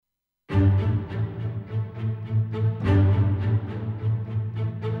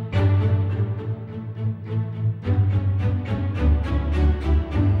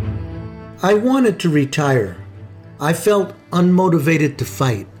I wanted to retire. I felt unmotivated to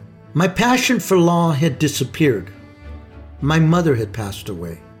fight. My passion for law had disappeared. My mother had passed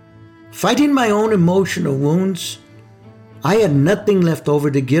away. Fighting my own emotional wounds, I had nothing left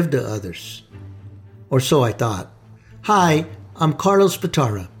over to give to others. Or so I thought. Hi, I'm Carlos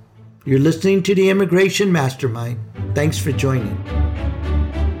Batara. You're listening to the Immigration Mastermind. Thanks for joining.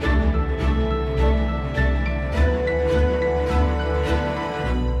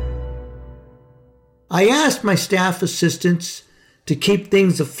 I asked my staff assistants to keep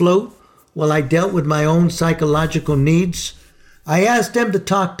things afloat while I dealt with my own psychological needs. I asked them to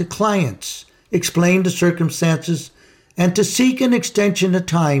talk to clients, explain the circumstances, and to seek an extension of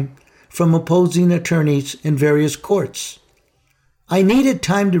time from opposing attorneys in various courts. I needed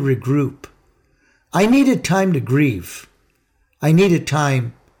time to regroup. I needed time to grieve. I needed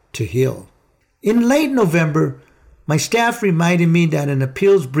time to heal. In late November, my staff reminded me that an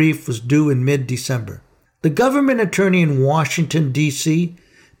appeals brief was due in mid-December. The government attorney in Washington, D.C.,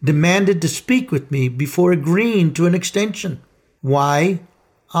 demanded to speak with me before agreeing to an extension. Why?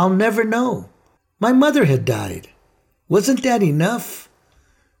 I'll never know. My mother had died. Wasn't that enough?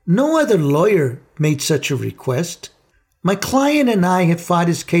 No other lawyer made such a request. My client and I had fought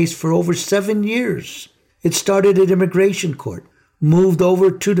his case for over 7 years. It started at immigration court, moved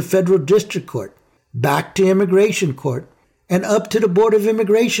over to the federal district court, back to immigration court, and up to the Board of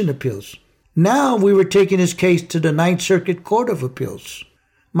Immigration Appeals. Now we were taking his case to the Ninth Circuit Court of Appeals.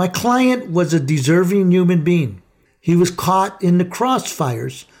 My client was a deserving human being. He was caught in the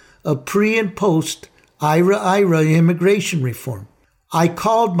crossfires of pre- and post-IRA immigration reform. I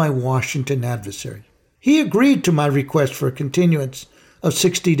called my Washington adversary. He agreed to my request for a continuance of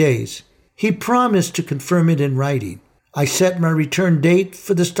 60 days. He promised to confirm it in writing. I set my return date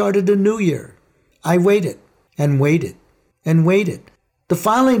for the start of the new year. I waited and waited and waited. The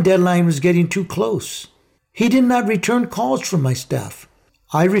filing deadline was getting too close. He did not return calls from my staff.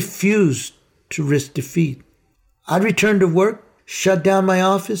 I refused to risk defeat. I returned to work, shut down my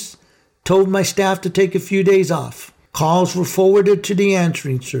office, told my staff to take a few days off. Calls were forwarded to the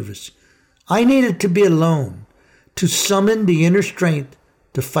answering service. I needed to be alone to summon the inner strength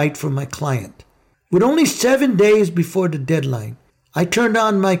to fight for my client. With only 7 days before the deadline, I turned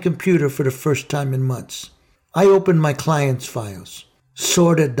on my computer for the first time in months. I opened my client's files,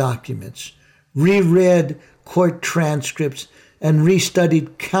 sorted documents, reread court transcripts, and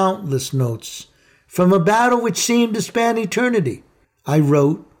restudied countless notes from a battle which seemed to span eternity. I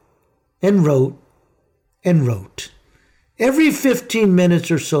wrote and wrote and wrote. Every 15 minutes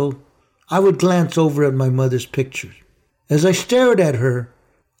or so, I would glance over at my mother's picture. As I stared at her,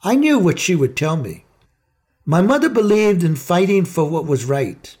 I knew what she would tell me. My mother believed in fighting for what was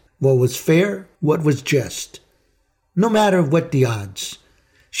right, what was fair, what was just, no matter what the odds.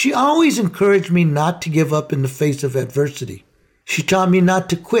 She always encouraged me not to give up in the face of adversity. She taught me not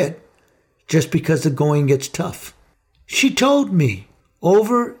to quit just because the going gets tough. She told me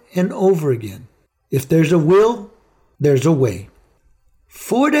over and over again, if there's a will, there's a way.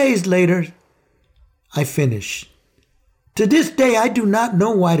 4 days later, I finished. To this day, I do not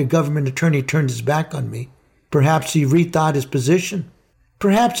know why the government attorney turned his back on me. Perhaps he rethought his position.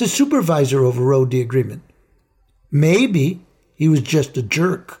 Perhaps his supervisor overrode the agreement. Maybe he was just a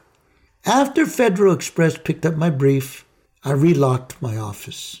jerk. After Federal Express picked up my brief, I relocked my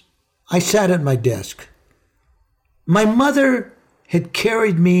office. I sat at my desk. My mother had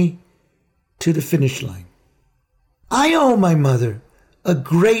carried me to the finish line. I owe my mother a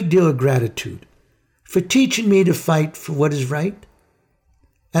great deal of gratitude for teaching me to fight for what is right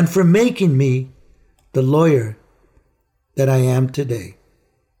and for making me the lawyer that I am today.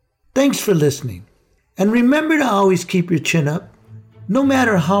 Thanks for listening. And remember to always keep your chin up, no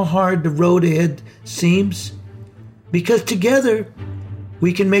matter how hard the road ahead seems, because together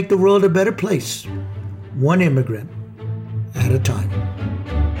we can make the world a better place, one immigrant at a time.